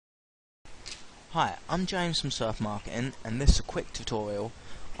Hi, I'm James from Surfmarketing, and this is a quick tutorial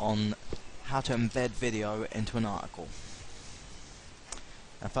on how to embed video into an article.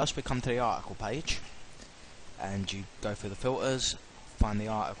 Now first we come to the article page, and you go through the filters, find the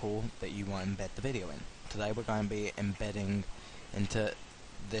article that you want to embed the video in. Today we're going to be embedding into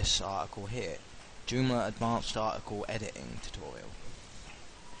this article here, Joomla Advanced Article Editing Tutorial.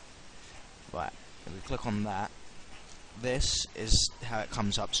 Right, if we click on that, this is how it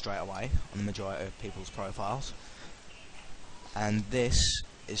comes up straight away on the majority of people's profiles, and this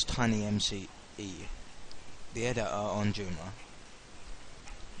is TinyMCE, the editor on Joomla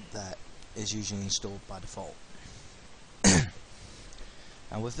that is usually installed by default.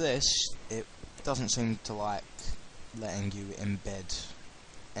 And with this, it doesn't seem to like letting you embed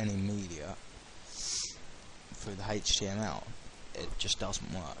any media through the HTML. It just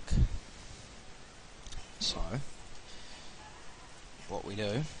doesn't work. So what we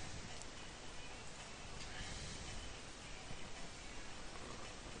do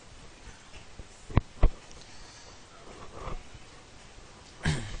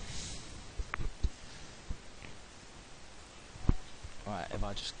right, if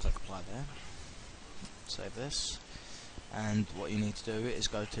I just click apply there, save this, and what you need to do is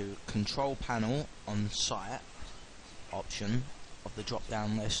go to control panel on site option of the drop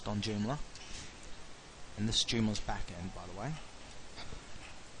down list on Joomla, and this is Joomla's backend, by the way.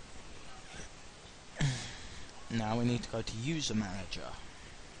 Now we need to go to user manager.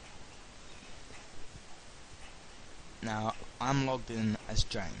 Now I'm logged in as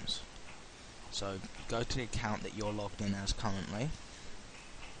James, so go to the account that you're logged in as currently,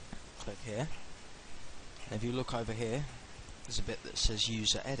 click here, and if you look over here there's a bit that says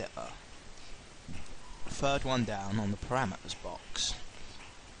user editor. Third one down on the parameters box,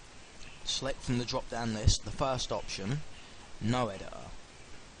 select from the drop down list the first option, no editor.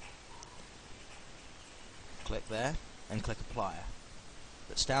 Click there and click apply.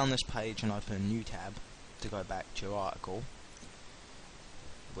 Let's stay on this page and open a new tab to go back to your article,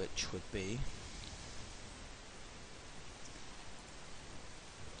 which would be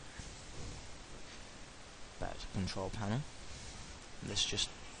back to control panel. This is just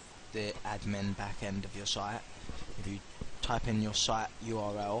the admin back end of your site. If you type in your site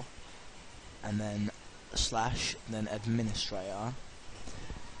URL and then slash, then administrator,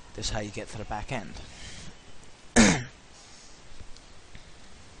 this is how you get to the back end.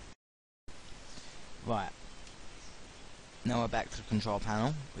 Right, now we're back to the control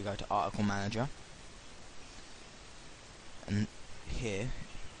panel. We go to article manager, and here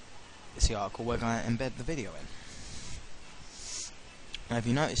is the article we're going to embed the video in. Now if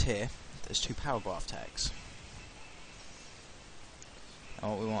you notice here, there's two paragraph tags. Now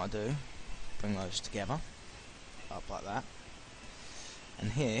what we want to do, bring those together, up like that,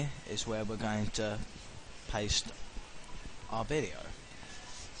 and here is where we're going to paste our video.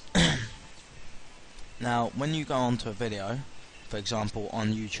 Now when you go onto a video, for example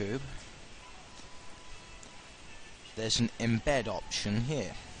on YouTube, there's an embed option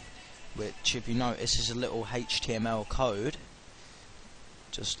here, which if you notice is a little HTML code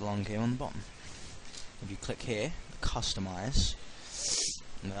just along here on the bottom. If you click here, customize,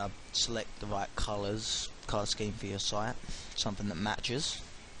 and select the right color scheme for your site, something that matches,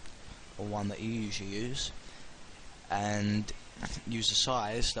 or one that you usually use, and use a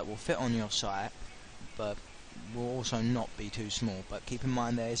size that will fit on your site, but will also not be too small. But keep in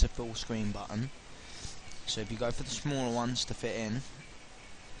mind there is a full screen button, so if you go for the smaller ones to fit in,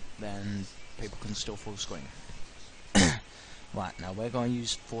 then people can still full screen. Right, now we're going to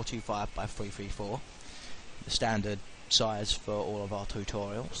use 425 by 334, the standard size for all of our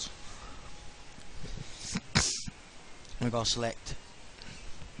tutorials. We're going to select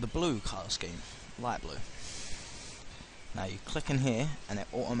the blue colour scheme, light blue. Now you click in here and it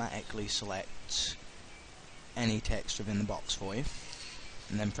automatically selects any text within the box for you,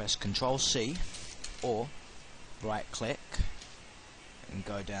 and then press Ctrl C or right click and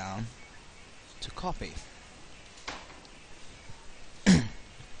go down to copy.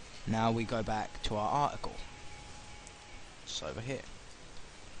 Now we go back to our article, it's over here.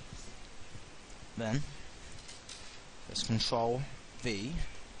 Then press Ctrl V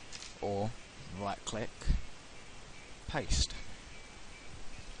or right click, paste.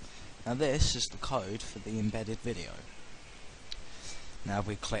 Now this is the code for the embedded video. Now if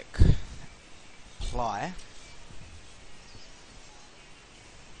we click apply,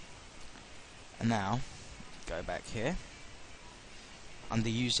 and now go back here under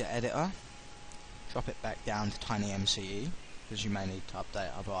user editor, drop it back down to TinyMCE because you may need to update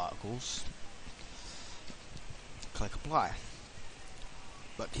other articles. Click apply.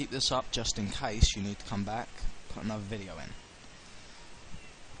 but keep this up just in case you need to come back, put another video in.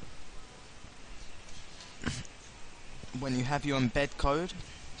 When you have your embed code,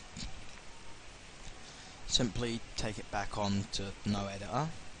 simply take it back on to no editor,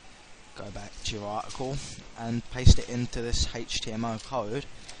 go back to your article and paste it into this HTML code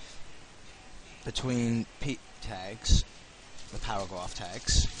between p tags, the paragraph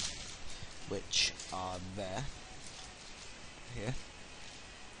tags, which are here.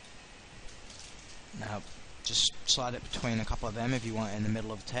 Now just slide it between a couple of them if you want it in the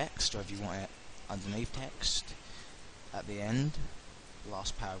middle of text, or if you want it underneath text at the end,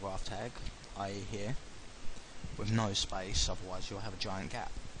 last paragraph tag, i.e. here, with no space, otherwise you'll have a giant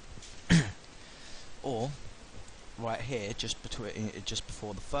gap. Or right here, just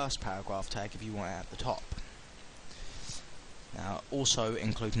before the first paragraph tag, if you want it at the top. Now also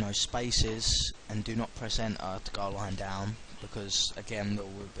include no spaces, and do not press enter to go a line down, because again there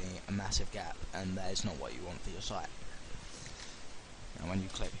will be a massive gap, and that is not what you want for your site. Now when you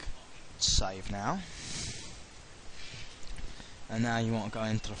click save now, and now you want to go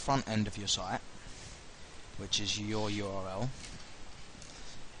into the front end of your site, which is your URL.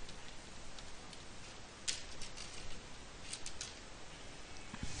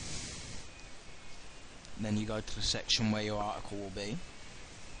 Then you go to the section where your article will be.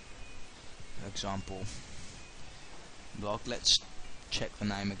 For example, blog. Let's check the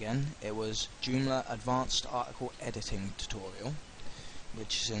name again. It was Joomla Advanced Article Editing Tutorial,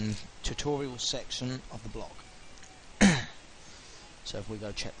 which is in tutorial section of the blog. So if we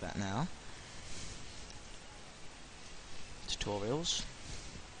go check that now, tutorials,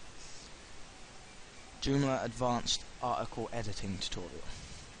 Joomla Advanced Article Editing Tutorial.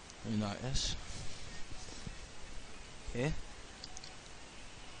 You notice here.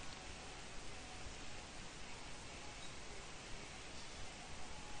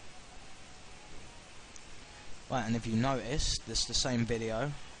 Right, and if you notice, this is the same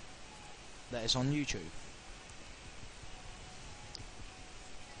video that is on YouTube.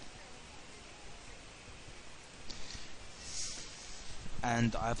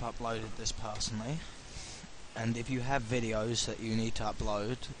 And I've uploaded this personally, and if you have videos that you need to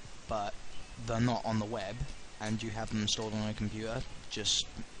upload but they're not on the web and you have them installed on a computer, just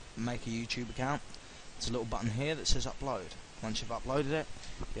make a YouTube account. There's a little button here that says upload. Once you've uploaded it,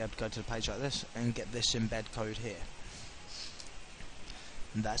 you'll be able to go to the page like this and get this embed code here.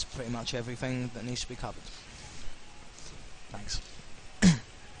 And that's pretty much everything that needs to be covered. Thanks.